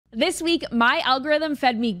This week, my algorithm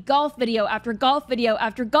fed me golf video after golf video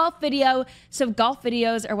after golf video. So golf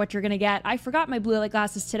videos are what you're gonna get. I forgot my blue light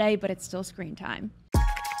glasses today, but it's still screen time.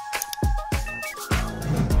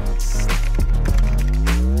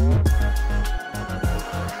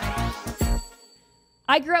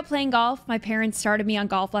 I grew up playing golf. My parents started me on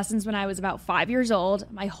golf lessons when I was about 5 years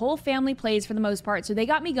old. My whole family plays for the most part, so they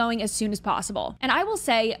got me going as soon as possible. And I will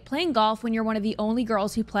say, playing golf when you're one of the only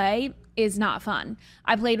girls who play is not fun.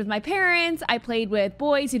 I played with my parents, I played with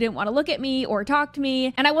boys who didn't want to look at me or talk to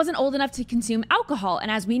me, and I wasn't old enough to consume alcohol.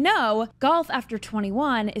 And as we know, golf after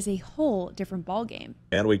 21 is a whole different ballgame.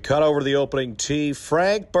 And we cut over to the opening tee.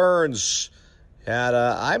 Frank Burns had,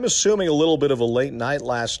 I'm assuming, a little bit of a late night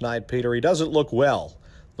last night, Peter. He doesn't look well.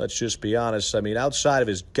 Let's just be honest. I mean, outside of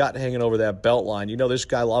his gut hanging over that belt line, you know this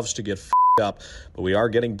guy loves to get f***ed up. But we are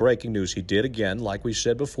getting breaking news. He did, again, like we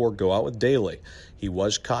said before, go out with Daly. He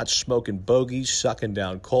was caught smoking bogeys, sucking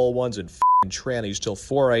down cold ones, and f***ing trannies till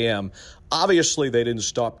 4 a.m. Obviously, they didn't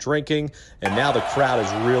stop drinking, and now the crowd is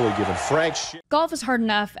really giving Frank shit. Golf is hard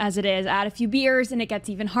enough as it is. Add a few beers and it gets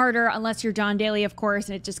even harder, unless you're John Daly, of course,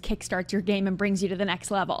 and it just kickstarts your game and brings you to the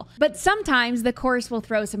next level. But sometimes the course will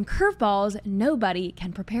throw some curveballs nobody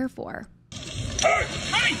can prepare for. Hey!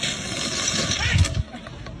 Hey! Hey!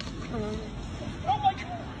 Oh my God!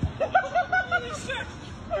 Holy shit!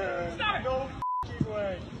 Stop! No f***ing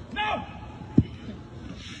way. No!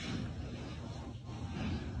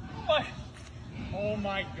 What? Oh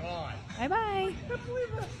my God. Bye-bye. I can't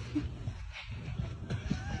believe it.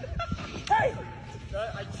 Hey!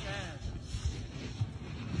 I can't.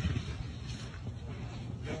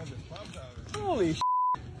 Holy shit.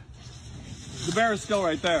 The bear is still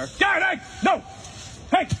right there. Hey! No!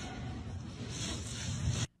 Hey!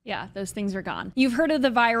 Yeah, those things are gone. You've heard of the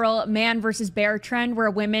viral man versus bear trend where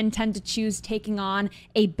women tend to choose taking on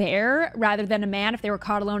a bear rather than a man if they were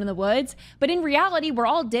caught alone in the woods. But in reality, we're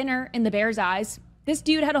all dinner in the bear's eyes. This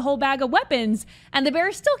dude had a whole bag of weapons and the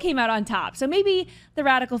bear still came out on top. So maybe the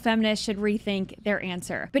radical feminists should rethink their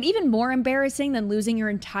answer. But even more embarrassing than losing your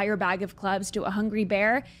entire bag of clubs to a hungry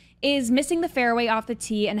bear is missing the fairway off the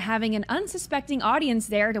tee and having an unsuspecting audience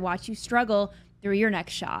there to watch you struggle through your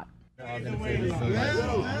next shot. You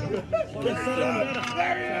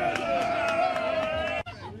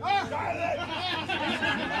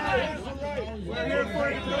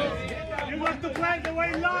left the flag the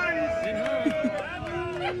way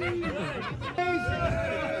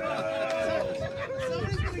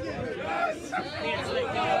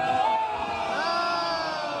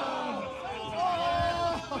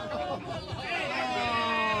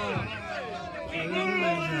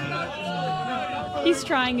He's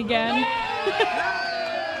trying again.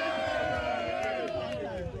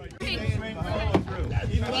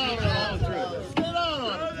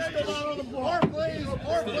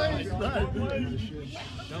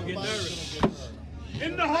 Don't get nervous.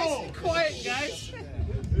 In the hole. Quiet, guys.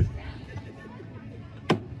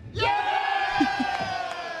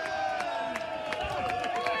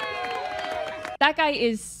 That guy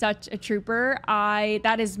is such a trooper.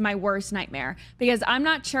 That is my worst nightmare because I'm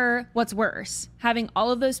not sure what's worse. Having all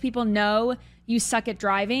of those people know you suck at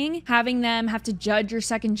driving, having them have to judge your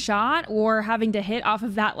second shot, or having to hit off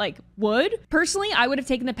of that like wood. Personally, I would have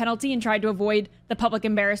taken the penalty and tried to avoid the public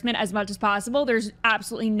embarrassment as much as possible. There's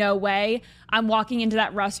absolutely no way I'm walking into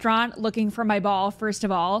that restaurant looking for my ball, first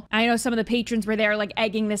of all. I know some of the patrons were there like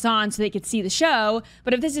egging this on so they could see the show,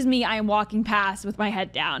 but if this is me, I am walking past with my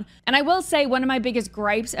head down. And I will say one of my biggest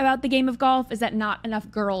gripes about the game of golf is that not enough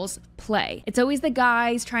girls play. It's always the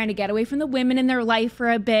guys trying to get away from the women in their life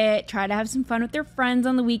for a bit, try to have some fun with their friends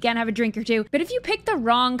on the weekend, have a drink or two. But if you pick the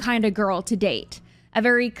wrong kind of girl to date, a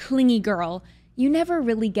very clingy girl, you never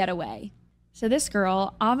really get away. So this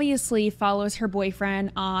girl obviously follows her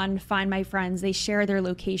boyfriend on Find My Friends. They share their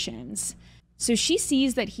locations. So she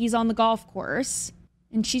sees that he's on the golf course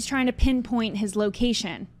and she's trying to pinpoint his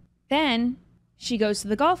location. Then she goes to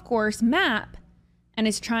the golf course map and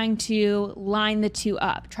is trying to line the two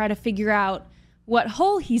up, try to figure out what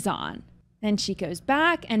hole he's on. Then she goes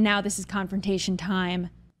back and now this is confrontation time.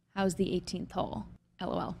 How's the 18th hole?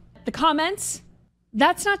 LOL. The comments.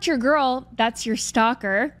 That's not your girl, that's your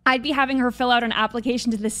stalker. I'd be having her fill out an application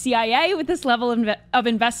to the CIA with this level of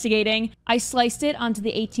investigating. I sliced it onto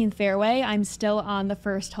the 18th fairway. I'm still on the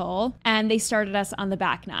first hole, and they started us on the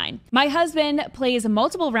back nine. My husband plays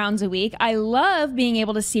multiple rounds a week. I love being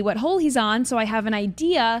able to see what hole he's on, so I have an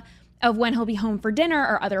idea of when he'll be home for dinner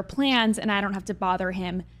or other plans, and I don't have to bother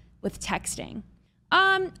him with texting.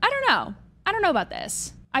 I don't know. I don't know about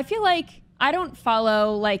this. I feel like I don't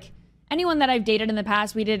follow, like, anyone that I've dated in the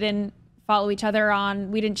past, we didn't follow each other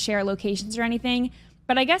on, we didn't share locations or anything.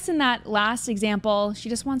 But I guess in that last example, she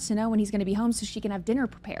just wants to know when he's going to be home so she can have dinner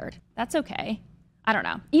prepared. That's okay. I don't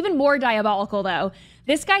know. Even more diabolical, though.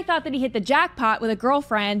 This guy thought that he hit the jackpot with a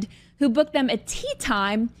girlfriend who booked them a tea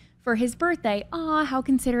time for his birthday. Aw, how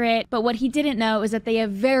considerate. But what he didn't know is that they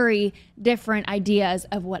have very different ideas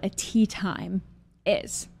of what a tea time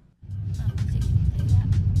is.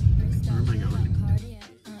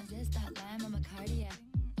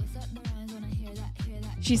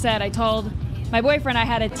 She said, I told my boyfriend I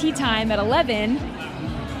had a tea time at 11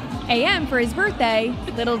 a.m. for his birthday.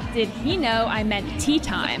 Little did he know I meant tea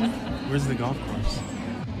time. Where's the golf course?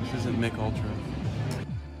 This isn't Mick Ultra.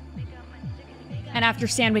 And after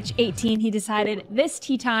sandwich 18, he decided this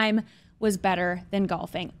tea time was better than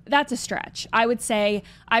golfing. That's a stretch. I would say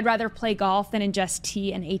I'd rather play golf than ingest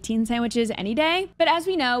tea and 18 sandwiches any day. But as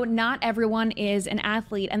we know, not everyone is an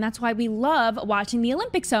athlete, and that's why we love watching the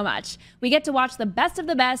Olympics so much. We get to watch the best of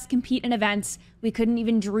the best compete in events we couldn't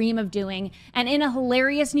even dream of doing. And in a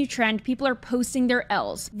hilarious new trend, people are posting their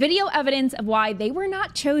L's. Video evidence of why they were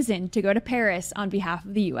not chosen to go to Paris on behalf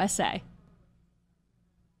of the USA.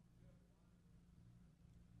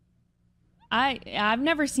 I've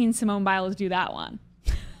never seen Simone Biles do that one.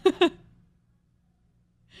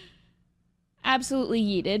 Absolutely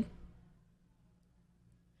yeeted.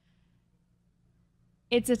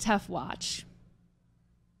 It's a tough watch.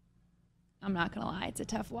 I'm not gonna lie, it's a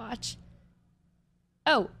tough watch.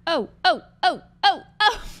 Oh.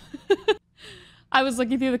 I was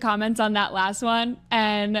looking through the comments on that last one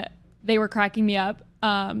and they were cracking me up.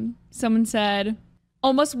 Someone said,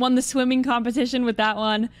 almost won the swimming competition with that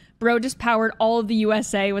one. Bro just powered all of the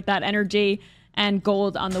USA with that energy, and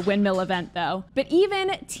gold on the windmill event though. But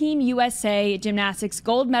even Team USA gymnastics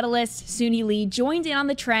gold medalist Suni Lee joined in on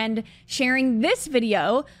the trend, sharing this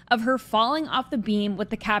video of her falling off the beam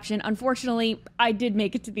with the caption, unfortunately, I did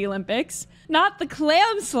make it to the Olympics, not the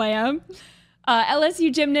clam slam.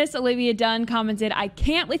 LSU gymnast Olivia Dunn commented, I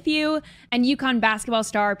can't with you. And UConn basketball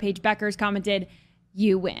star Paige Beckers commented,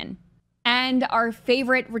 you win. And our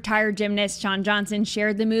favorite retired gymnast, Shawn Johnson,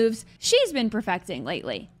 shared the moves she's been perfecting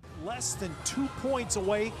lately. Less than 2 points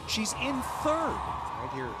away. She's in third.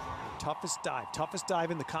 Right here, toughest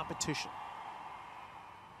dive in the competition.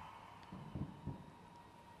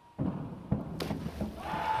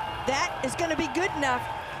 That is going to be good enough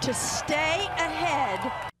to stay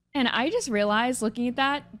ahead. And I just realized looking at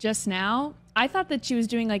that just now, I thought that she was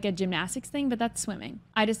doing like a gymnastics thing, but that's swimming.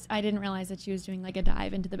 I didn't realize that she was doing like a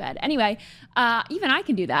dive into the bed. Anyway, even I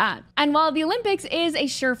can do that. And while the Olympics is a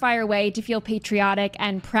surefire way to feel patriotic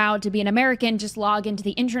and proud to be an American, just log into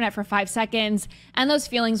the internet for 5 seconds and those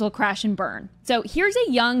feelings will crash and burn. So here's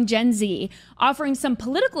a young Gen Z offering some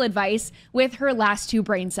political advice with her last 2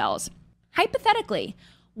 brain cells. Hypothetically,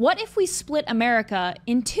 what if we split America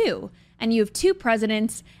in 2 and you have 2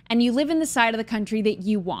 presidents and you live in the side of the country that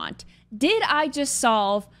you want? Did I just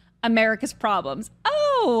solve America's problems?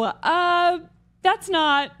 Oh, that's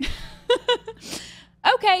not.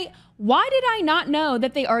 Okay, why did I not know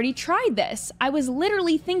that they already tried this? I was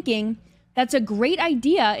literally thinking that's a great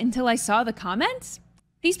idea until I saw the comments.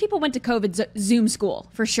 These people went to COVID Zoom school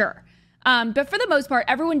for sure. But for the most part,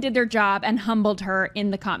 everyone did their job and humbled her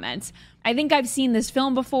in the comments. I think I've seen this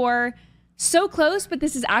film before. So close, but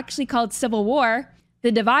this is actually called Civil War.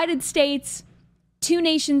 The divided states, 2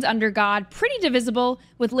 nations under God, pretty divisible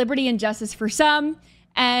with liberty and justice for some.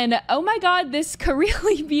 And oh my God, this could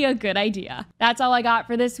really be a good idea. That's all I got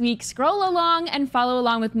for this week. Scroll along and follow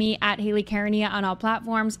along with me at Hayley Caronia on all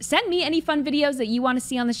platforms. Send me any fun videos that you want to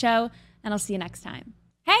see on the show, and I'll see you next time.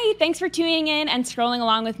 Hey, thanks for tuning in and scrolling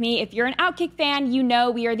along with me. If you're an OutKick fan, you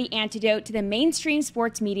know we are the antidote to the mainstream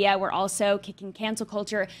sports media. We're also kicking cancel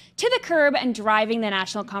culture to the curb and driving the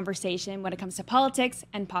national conversation when it comes to politics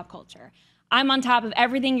and pop culture. I'm on top of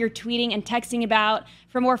everything you're tweeting and texting about.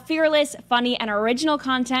 For more fearless, funny, and original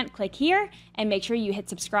content, click here and make sure you hit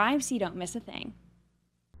subscribe so you don't miss a thing.